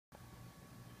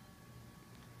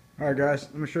Alright guys,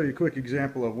 let me show you a quick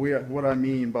example of what I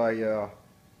mean by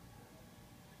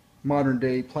modern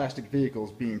day plastic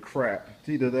vehicles being crap. It's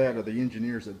either that or the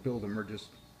engineers that build them are just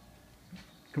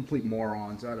complete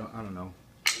morons. I don't know.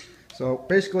 So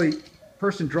basically,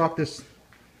 person dropped this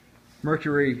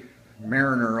Mercury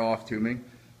Mariner off to me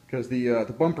because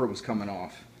the bumper was coming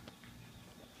off.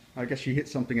 I guess she hit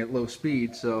something at low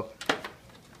speed, so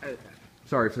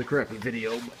sorry for the crappy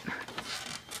video, but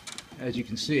as you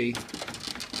can see,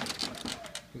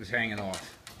 it was hanging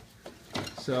off.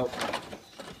 So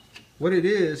what it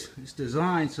is, it's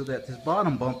designed so that this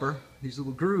bottom bumper, these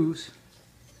little grooves,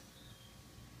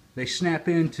 they snap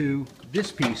into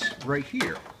this piece right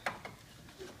here,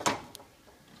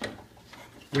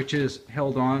 which is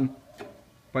held on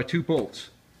by two bolts.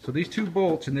 So these two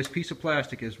bolts and this piece of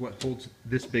plastic is what holds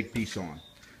this big piece on.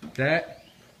 That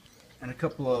and a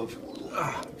couple of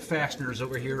fasteners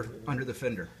over here under the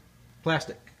fender.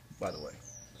 Plastic, by the way.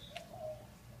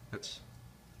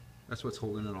 That's what's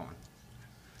holding it on.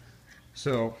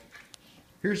 So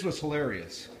here's what's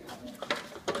hilarious.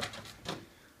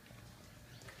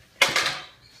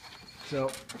 So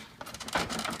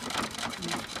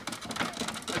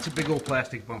that's a big old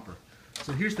plastic bumper.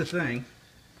 So here's the thing.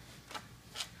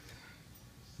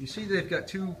 You see they've got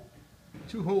two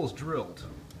holes drilled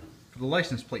for the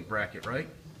license plate bracket, right?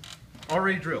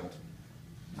 Already drilled.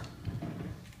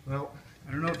 Well,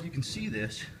 I don't know if you can see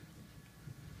this,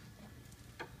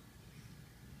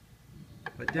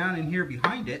 but down in here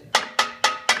behind it,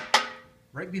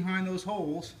 right behind those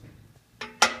holes,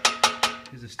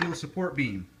 is a steel support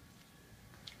beam.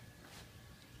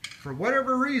 For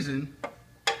whatever reason,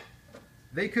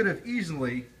 they could have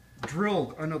easily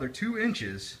drilled another 2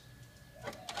 inches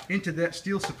into that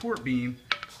steel support beam,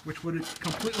 which would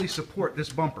completely support this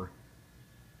bumper,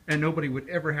 and nobody would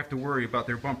ever have to worry about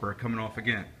their bumper coming off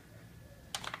again,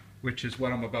 which is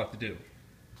what I'm about to do.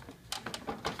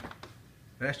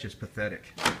 That's just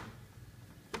pathetic.